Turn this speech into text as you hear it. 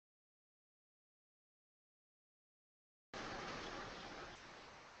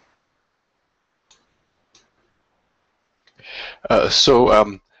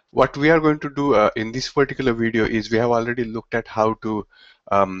What we are going to do in this particular video is we have already looked at how to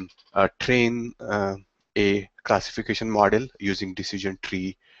train a classification model using decision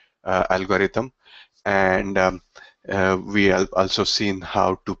tree algorithm, and we have also seen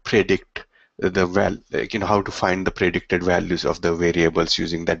how to predict how to find the predicted values of the variables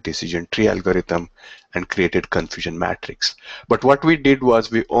using that decision tree algorithm and created confusion matrix. But what we did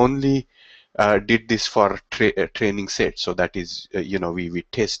was we only did this for training set. So that is, we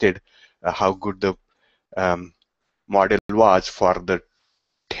tested how good the model was for the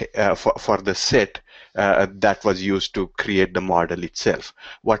for the set that was used to create the model itself.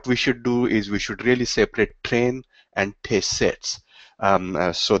 What we should do is we should really separate train and test sets,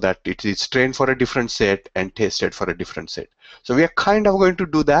 so that it is trained for a different set and tested for a different set. So we are kind of going to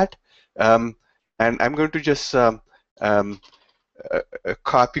do that, and I'm going to just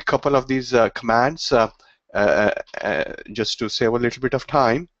copy a couple of these commands just to save a little bit of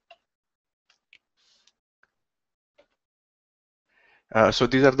time. So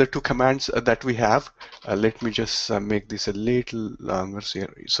these are the two commands that we have. Let me just make this a little longer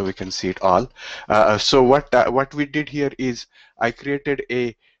so we can see it all. So what we did here is I created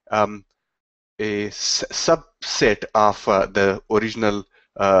a subset of the original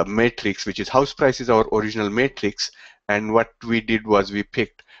matrix, which is house price is our original matrix, and what we did was we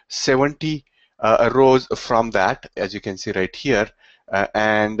picked 70 rows from that, as you can see right here.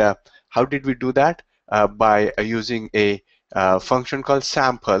 And how did we do that? By using a function called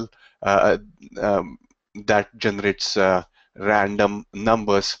sample that generates random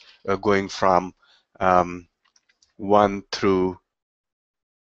numbers going from 1 through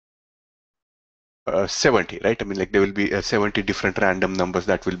 70, right? I mean, like there will be 70 different random numbers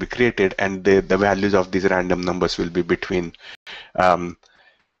that will be created, and the values of these random numbers will be between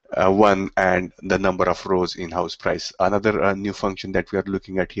 1 and the number of rows in house price. Another new function that we are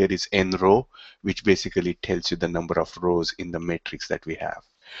looking at here is nrow, which basically tells you the number of rows in the matrix that we have.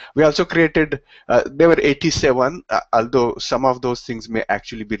 We also created, there were 87, although some of those things may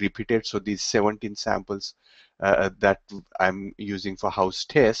actually be repeated. So these 17 samples that I'm using for house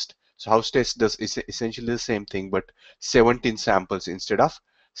test. So house test does essentially the same thing, but 17 samples instead of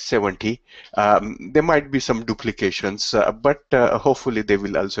 70. There might be some duplications, but hopefully there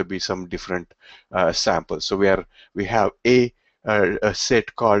will also be some different samples. So we have a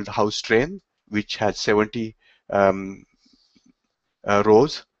set called house train, which has 70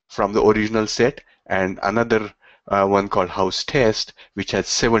 rows from the original set, and another one called house test, which has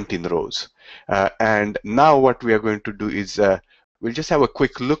 17 rows. And now what we are going to do is we'll just have a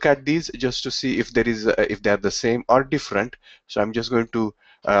quick look at these just to see if there is if they're the same or different. So I'm just going to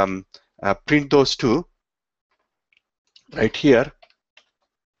print those two right here.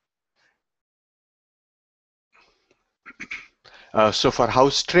 So for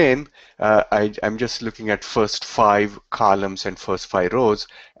house train, I'm just looking at first 5 columns and first 5 rows,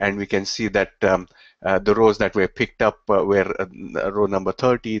 and we can see that the rows that were picked up were row number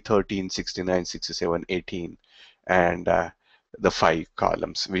 30, 13, 69, 67, 18, and the 5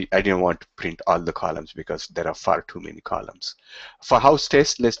 columns. I didn't want to print all the columns because there are far too many columns. For house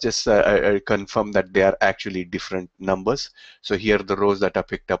test, let's just confirm that they are actually different numbers. So here the rows that are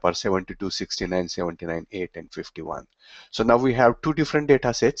picked up are 72, 69, 79, 8, and 51. So now we have 2 different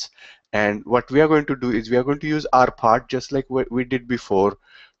data sets, and what we are going to do is we are going to use R-part just like what we did before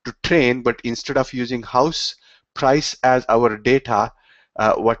to train, but instead of using house price as our data,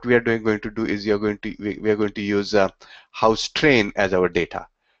 what we are going to do is we are going to use house train as our data.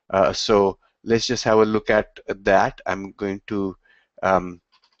 So let's just have a look at that. I'm going to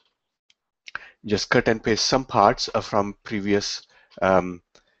just cut and paste some parts from previous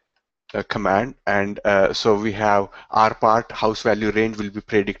command, and so we have our part house value range will be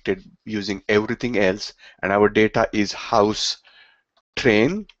predicted using everything else, and our data is house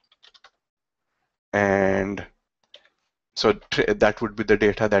train, and so that would be the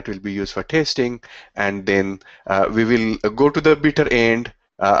data that will be used for testing. And then we will go to the bitter end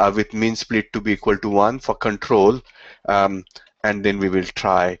with mean split to be equal to 1 for control, and then we will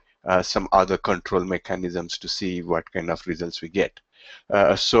try some other control mechanisms to see what kind of results we get.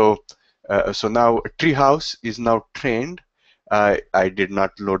 So now treehouse is now trained. I did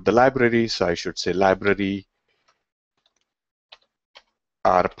not load the library, so I should say library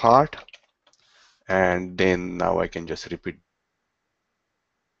R part, and then now I can just repeat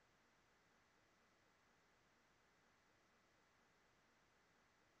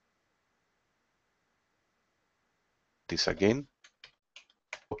this again.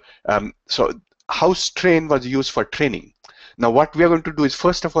 So house train was used for training. Now what we are going to do is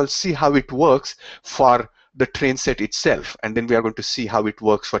first of all see how it works for the train set itself, and then we are going to see how it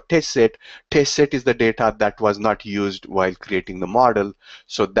works for test set. Test set is the data that was not used while creating the model,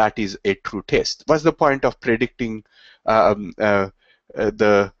 so that is a true test. What's the point of predicting um, uh,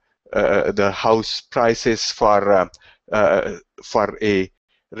 the house prices for a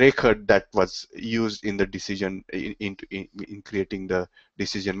record that was used in the decision in creating the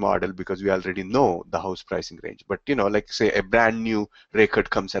decision model, because we already know the house pricing range. But like say a brand new record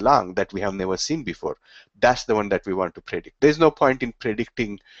comes along that we have never seen before, that's the one that we want to predict. There's no point in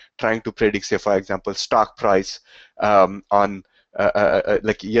trying to predict, say for example, stock price on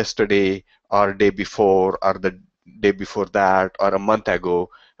like yesterday or day before or the day before that or a month ago.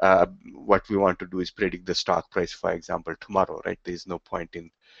 What we want to do is predict the stock price, for example, tomorrow, right? There's no point in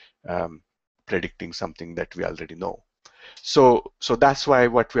predicting something that we already know. So that's why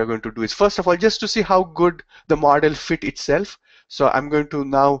what we are going to do is, first of all, just to see how good the model fit itself. So I'm going to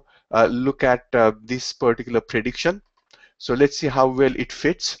now look at this particular prediction. So let's see how well it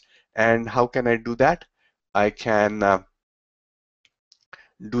fits. And how can I do that? I can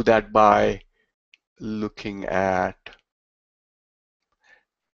do that by looking at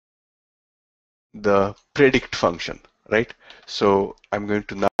the predict function, right? So I'm going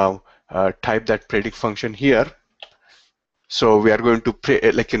to now type that predict function here. So we are going to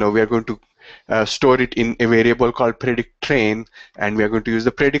we are going to store it in a variable called predict train, and we are going to use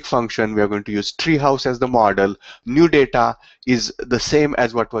the predict function. We are going to use treehouse as the model. New data is the same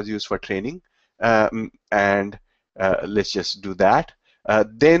as what was used for training, and let's just do that.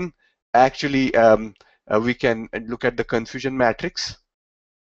 Then actually we can look at the confusion matrix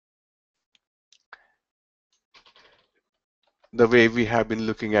the way we have been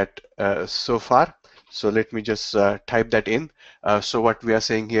looking at so far. So let me just type that in. So what we are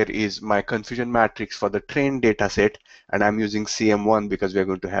saying here is my confusion matrix for the trained data set, and I'm using CM1 because we're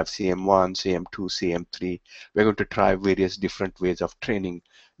going to have CM1, CM2, CM3. We're going to try various different ways of training,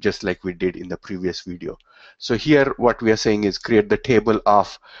 just like we did in the previous video. So here what we are saying is create the table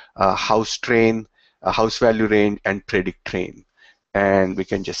of house train, house value range, and predict train. And we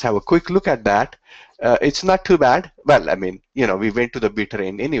can just have a quick look at that. It's not too bad. Well, I mean, we went to the bitter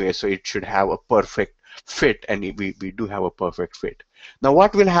end anyway, so it should have a perfect fit, and we do have a perfect fit. Now,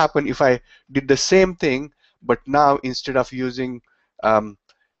 what will happen if I did the same thing, but now instead of using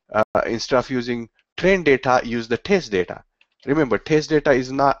train data, use the test data? Remember, test data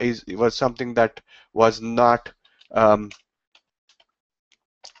was something that was not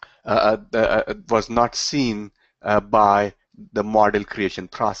seen by the model creation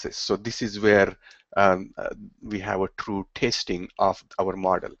process. So this is where we have a true testing of our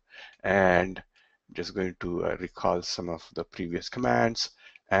model. And I'm just going to recall some of the previous commands,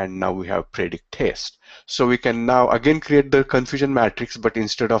 and now we have predict test. So we can now again create the confusion matrix, but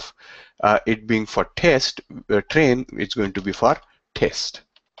instead of it being for test train, it's going to be for test.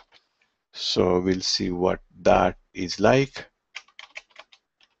 So we'll see what that is like.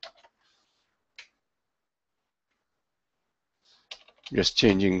 Just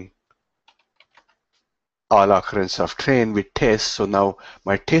changing all occurrence of train with test. So now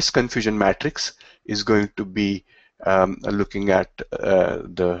my test confusion matrix is going to be looking at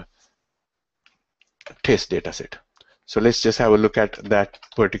the test data set. So let's just have a look at that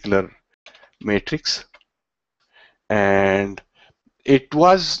particular matrix. And it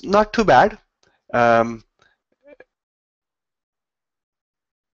was not too bad.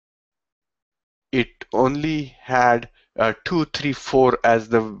 It only had 2, 3, 4 as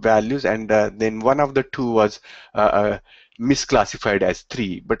the values, and then one of the two was misclassified as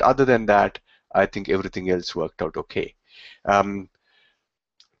 3. But other than that, I think everything else worked out okay.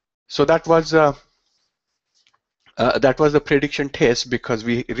 So that was the prediction test, because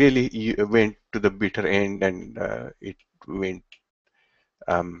we really went to the bitter end, and it went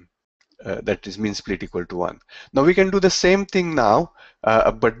that is mean split equal to 1. Now we can do the same thing now,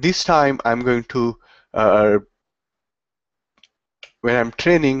 but this time I'm going to when I'm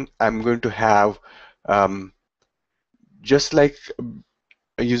training, I'm going to have just like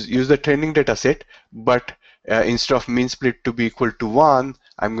use the training data set, but instead of mean split to be equal to 1,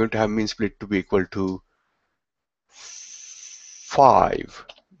 I'm going to have mean split to be equal to 5,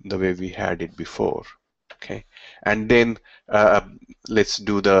 the way we had it before. Okay, and then let's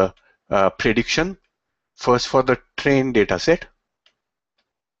do the prediction first for the trained data set.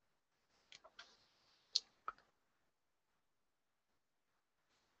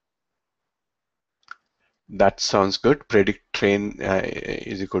 That sounds good. Predict train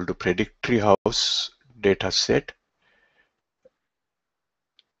is equal to predict treehouse data set.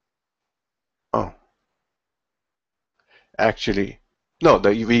 Oh, actually, No,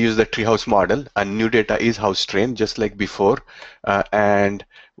 we use the treehouse model, and new data is house train just like before. And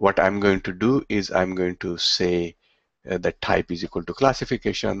what I'm going to do is I'm going to say the type is equal to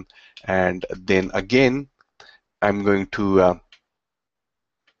classification, and then again I'm going to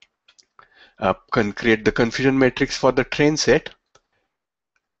create the confusion matrix for the train set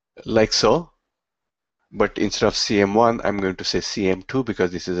like so. But instead of CM1, I'm going to say CM2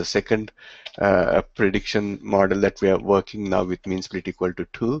 because this is a second prediction model that we are working now with mean split equal to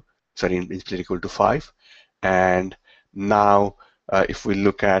 2, sorry, mean split equal to 5. And now if we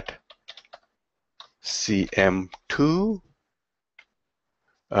look at CM2,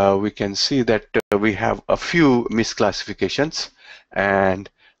 we can see that we have a few misclassifications, and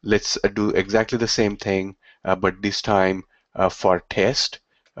let's do exactly the same thing, but this time for test.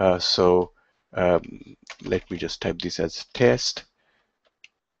 So let me just type this as test,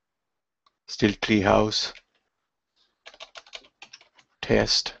 still treehouse,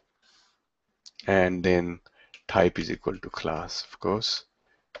 test, and then type is equal to class, of course.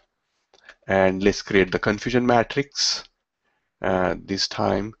 And let's create the confusion matrix. This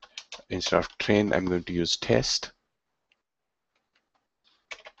time, instead of train, I'm going to use test.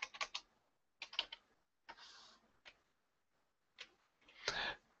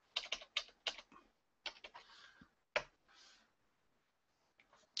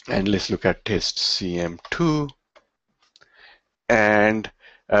 And let's look at test CM2. And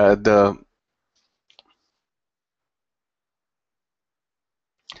in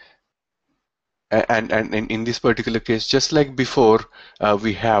this particular case, just like before,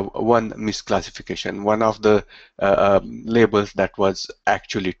 we have one misclassification. One of the labels that was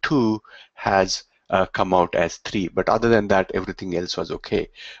actually 2 has come out as 3, but other than that, everything else was okay.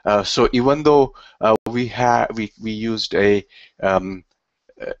 So even though we used um,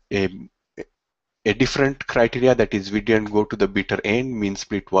 a a different criteria, that is, we didn't go to the bitter end, mean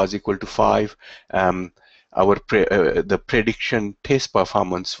split was equal to 5. The prediction test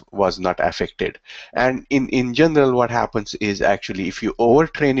performance was not affected. And in general, what happens is actually if you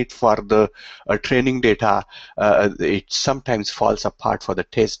overtrain it for the training data, it sometimes falls apart for the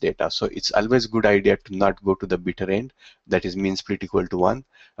test data. So it's always a good idea to not go to the bitter end, that is mean split equal to 1,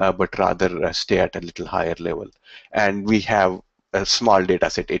 but rather stay at a little higher level. And we have a small data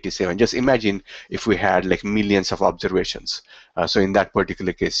set, 87. Just imagine if we had like millions of observations. So in that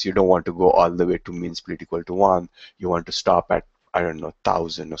particular case, you don't want to go all the way to mean split equal to 1. You want to stop at, I don't know,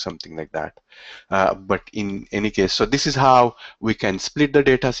 1,000 or something like that. But in any case, so this is how we can split the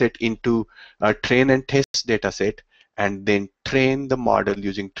data set into a train and test data set, and then train the model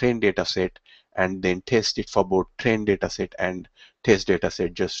using train data set, and then test it for both train data set and test data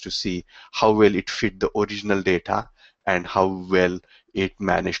set, just to see how well it fit the original data and how well it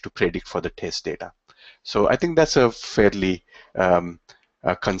managed to predict for the test data. So I think that's a fairly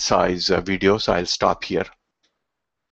concise video, so I'll stop here.